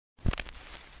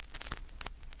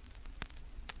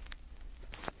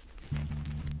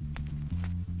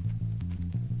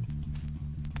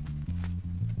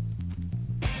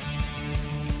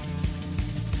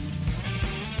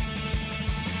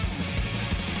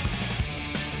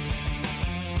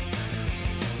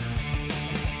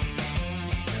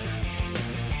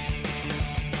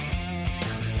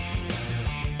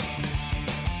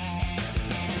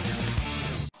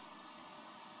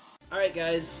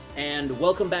Alright guys, and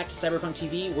welcome back to Cyberpunk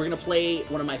TV. We're gonna play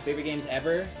one of my favorite games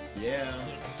ever. Yeah.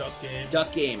 Duck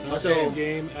game. Best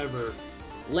game ever.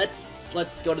 Let's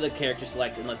go to the character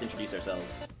select and let's introduce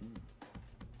ourselves.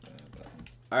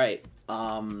 Alright,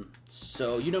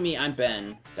 so you know me, I'm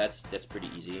Ben. That's pretty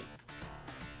easy.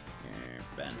 Here,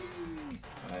 Ben.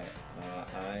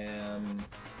 I am...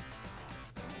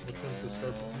 Which one's the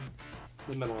start one?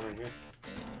 The middle one right here.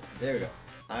 There we go.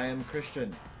 I am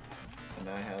Christian, and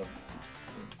I have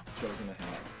chosen a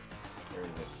hat. Where is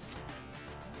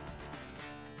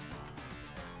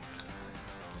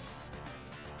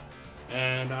it?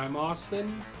 And I'm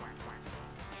Austin.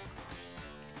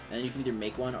 And you can either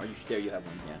make one or there you have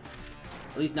one, yeah.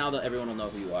 At least now that everyone will know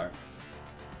who you are.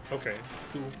 Okay,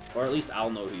 cool. Or at least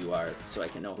I'll know who you are, so I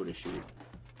can know who to shoot.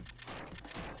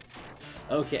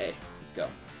 Okay, let's go.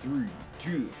 3,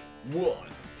 2,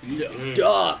 1.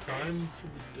 Duck! Time for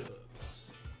the ducks.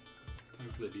 Time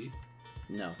for the D?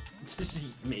 No.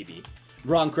 Maybe.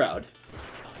 Wrong crowd.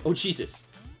 Oh, Jesus.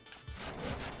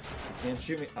 You can't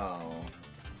shoot me. Oh.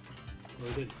 Oh,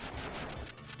 I did.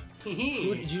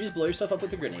 Ooh, did you just blow yourself up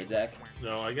with a grenade, Zach?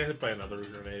 No, I got hit by another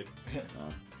grenade.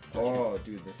 Oh,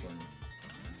 dude, this one.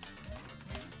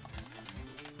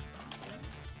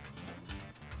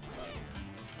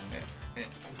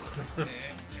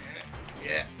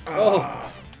 Yeah.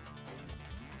 Oh.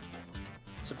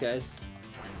 What's up, guys?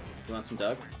 You want some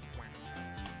duck?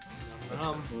 That's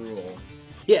cruel.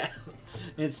 Yeah.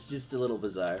 It's just a little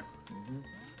bizarre.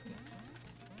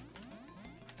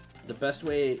 The best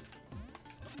way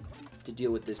to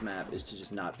deal with this map is to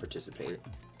just not participate.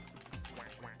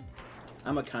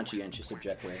 I'm a conscientious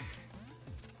objector.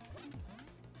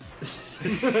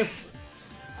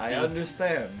 I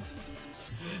understand.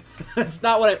 That's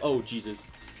not what I... Oh, Jesus.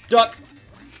 Duck!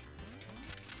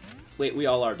 Wait, we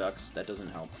all are ducks. That doesn't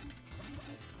help.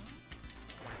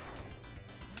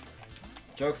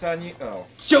 Joke's on you. Oh.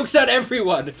 Joke's on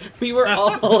everyone! We were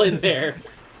all in there.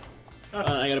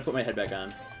 I gotta put my head back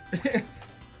on.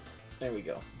 There we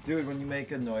go. Dude, when you make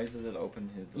a noise, does it open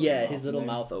his little Yeah, mouth his little there?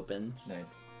 mouth opens.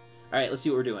 Nice. Alright, let's see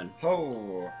what we're doing.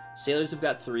 Ho! Sailors have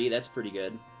got 3, that's pretty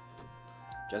good.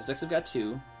 Jazz ducks have got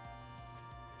 2.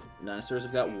 Dinosaurs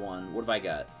have got 1. What have I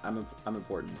got? I'm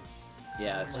important.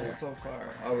 Yeah, that's fair. So far.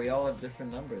 Oh, we all have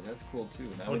different numbers. That's cool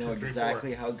too. Now we know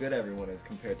exactly how good everyone is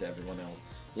compared to everyone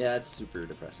else. Yeah, it's super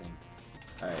depressing.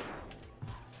 Alright.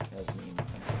 That was mean. I'm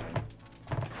sorry.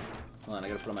 Hold on, I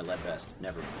gotta put on my lead vest.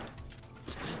 Never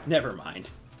mind. Never mind.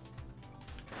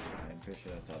 I'm pretty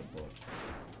sure that's out of bullets.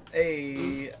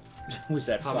 Hey! Was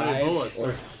that How 5 many bullets?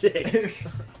 or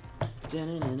 6?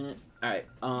 Alright,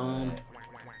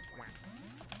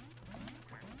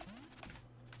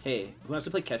 Hey, who wants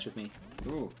to play catch with me?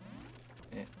 Ooh.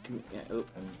 Yeah. Yeah, oh,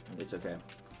 it's okay.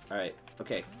 Alright,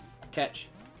 okay. Catch.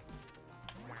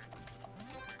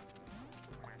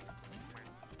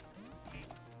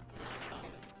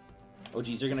 Oh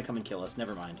geez, they're gonna come and kill us.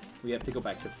 Never mind. We have to go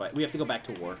back to fight. We have to go back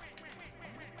to war.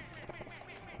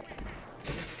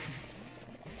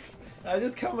 I was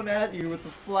just coming at you with the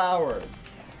flower.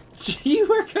 You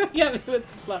were coming at me with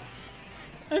the flower.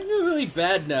 I feel really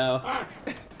bad now.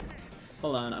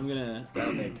 Hold on, I'm gonna...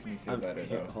 That makes me feel better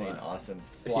here, though, hold seeing on. Austin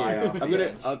fly off I'm the gonna...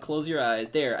 edge. I'll close your eyes.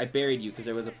 There, I buried you because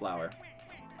there was a flower.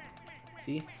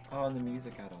 See? Oh, and the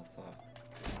music got all soft.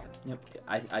 Yep.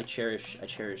 I cherish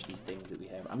these things that we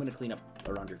have. I'm gonna clean up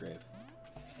around your grave.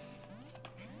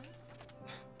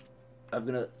 I'm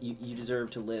gonna... You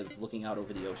deserve to live looking out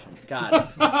over the ocean.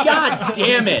 God. God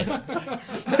damn it!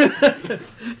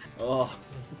 Oh.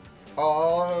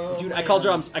 Oh, Dude, man. I call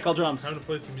drums. I call drums. Time to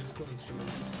play some musical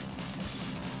instruments.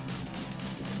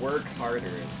 Work harder,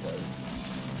 it says.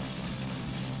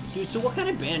 Dude, so what kind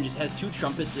of band just has 2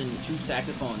 trumpets and 2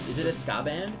 saxophones? Is it a ska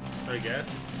band? I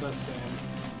guess. Best band.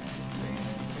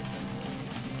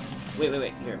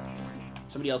 Wait. Here.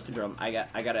 Somebody else can drum. we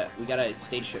got a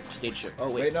stage ship. Oh,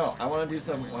 Wait, no, I want to do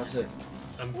some. Watch this.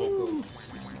 I'm vocals.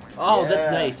 Oh, that's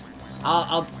Yeah. nice.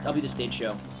 I'll be the stage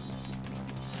show.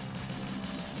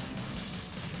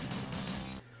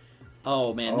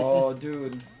 Oh man, this Oh, is...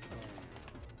 dude.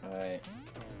 Alright.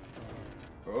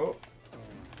 Oh.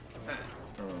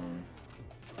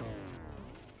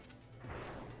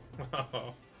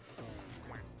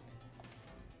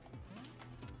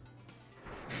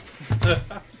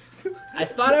 I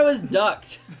thought I was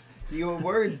ducked. You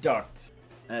were ducked.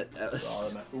 That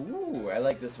was... Ooh, I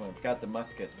like this one. It's got the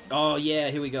muskets. Oh yeah,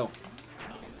 here we go.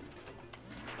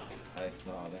 I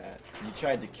saw that. You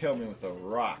tried to kill me with a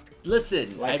rock.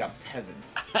 Listen, Like a peasant.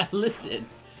 listen,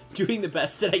 doing the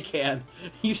best that I can.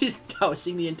 You just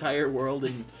dousing the entire world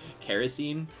in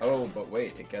kerosene. Oh, but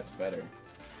wait, it gets better.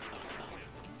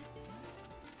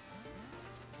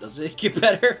 Does it get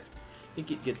better? I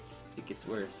think it gets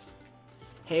worse.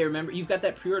 Hey, remember you've got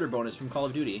that pre-order bonus from Call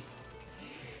of Duty.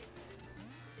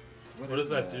 What does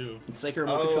that do? It's like a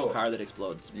remote control car that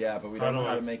explodes. Yeah, but we don't know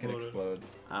how to make it explode.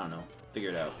 I don't know. Figure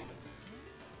it out.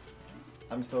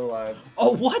 I'm still alive.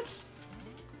 Oh, what?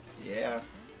 Yeah.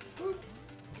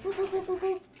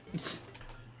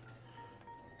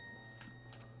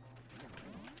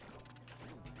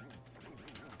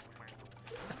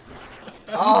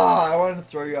 I wanted to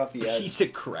throw you off the edge. Piece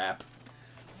of crap.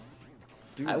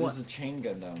 Dude, there's a chain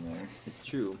gun down there. It's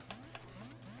true.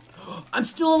 I'm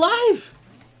still alive!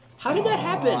 How did that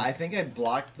happen? I think I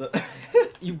blocked the...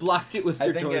 You blocked it with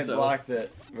your torso. I think I blocked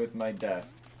it with my death.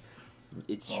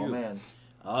 It's true. Oh, man.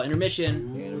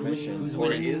 Intermission. Intermission. Who's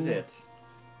Where winning? is it?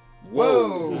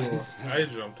 Whoa! I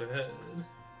jumped ahead.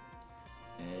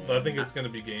 But I think it's going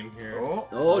to be game here.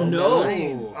 Oh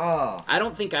no! Oh. I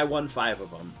don't think I won 5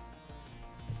 of them.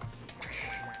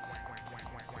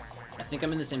 I think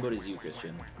I'm in the same boat as you,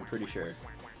 Christian. I'm pretty sure.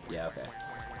 Yeah, okay.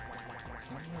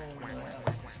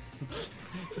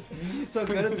 He's so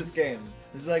good at this game.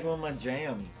 This is like one of my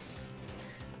jams.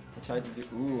 I tried to do...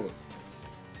 Ooh.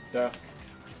 Dusk.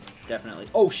 Definitely.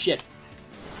 Oh, shit!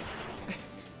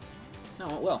 No,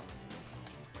 it went well.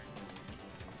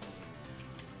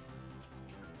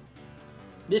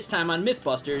 This time on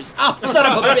Mythbusters. Oh, son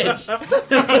of a bitch!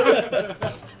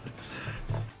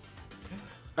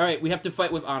 Alright, we have to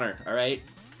fight with honor, alright?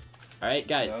 Alright,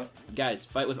 guys. Yeah. Guys,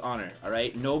 fight with honor,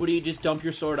 alright? Nobody just dump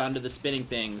your sword onto the spinning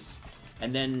things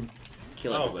and then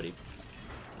kill everybody.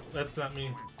 That's not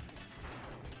me.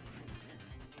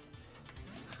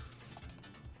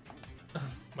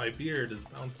 My beard is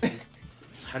bouncing.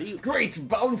 How do you... Great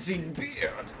bouncing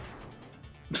beard!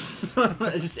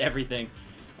 Just everything.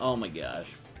 Oh my gosh.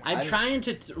 I'm trying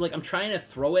to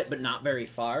throw it, but not very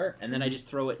far, and then I just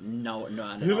throw it not at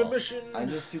all. Mission. I'm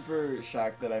just super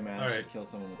shocked that I managed to kill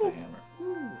someone with a hammer.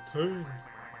 Turn.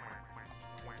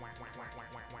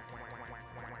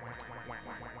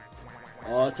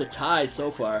 Oh, it's a tie so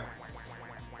far.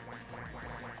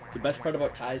 The best part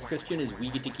about ties, Christian, is we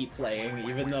get to keep playing,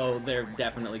 even though they're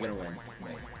definitely gonna win.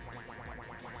 Nice.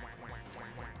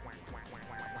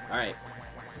 Alright.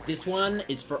 This one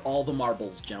is for all the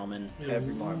marbles, gentlemen.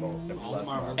 Every marble. Every last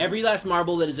marble. Every last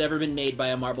marble that has ever been made by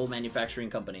a marble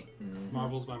manufacturing company. Mm-hmm.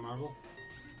 Marbles by marble?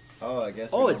 Oh, I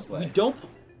guess we don't...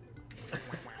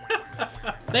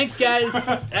 Thanks,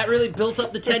 guys! That really built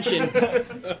up the tension.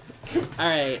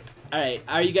 Alright. Alright,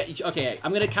 are you guys... Okay,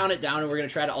 I'm gonna count it down and we're gonna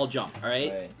try to all jump,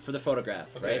 alright? For the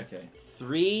photograph, right? Okay.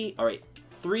 3... Alright.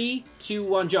 3, 2,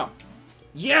 1, jump.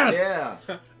 Yes!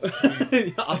 Yeah!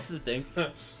 Off the thing.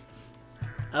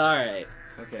 Alright.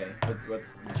 Okay,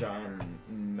 what's John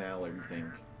Mallard think?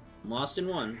 Lost in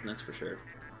 1, that's for sure.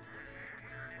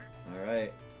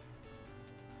 Alright.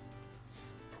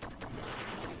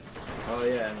 Oh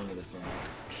yeah, I remember this one.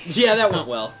 Yeah, that went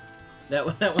well. That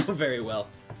went very well.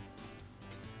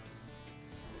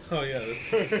 Oh yeah,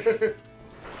 this.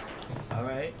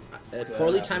 Alright.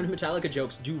 Poorly timed Metallica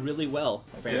jokes do really well,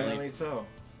 apparently. Apparently so.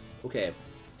 Okay.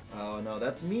 Oh no,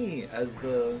 that's me as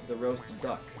the roasted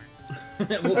duck.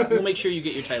 we'll make sure you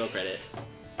get your title credit.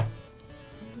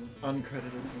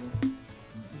 Uncredited.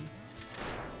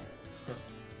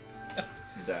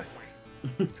 Desk.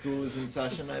 School is in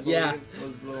session, I believe,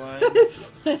 was the line.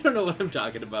 I don't know what I'm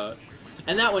talking about.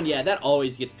 And that one, yeah, that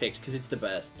always gets picked because it's the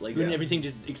best. Like, when everything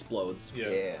just explodes.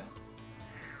 Yeah.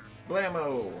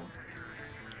 Blammo!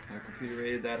 Our computer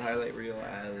rated that highlight reel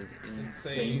as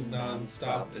insane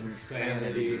non-stop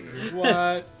insanity.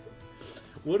 What?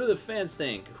 What do the fans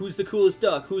think? Who's the coolest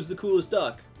duck? Who's the coolest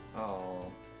duck? Oh.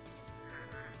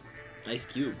 Ice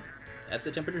Cube. That's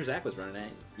the temperature Zach was running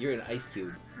at. You're an ice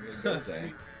cube.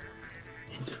 Sweet.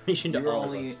 Inspiration to You're all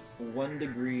only of us. 1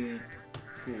 degree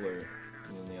cooler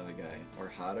than the other guy. Or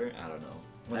hotter? I don't know.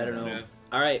 I don't know.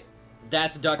 Alright,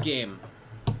 that's duck game.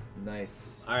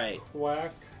 Nice. Alright.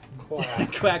 Quack,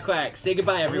 quack. Quack, quack. Say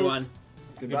goodbye, everyone.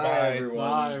 Goodbye, everyone.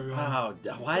 Bye, everyone. Wow,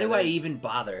 why do I even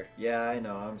bother? Yeah, I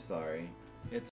know. I'm sorry.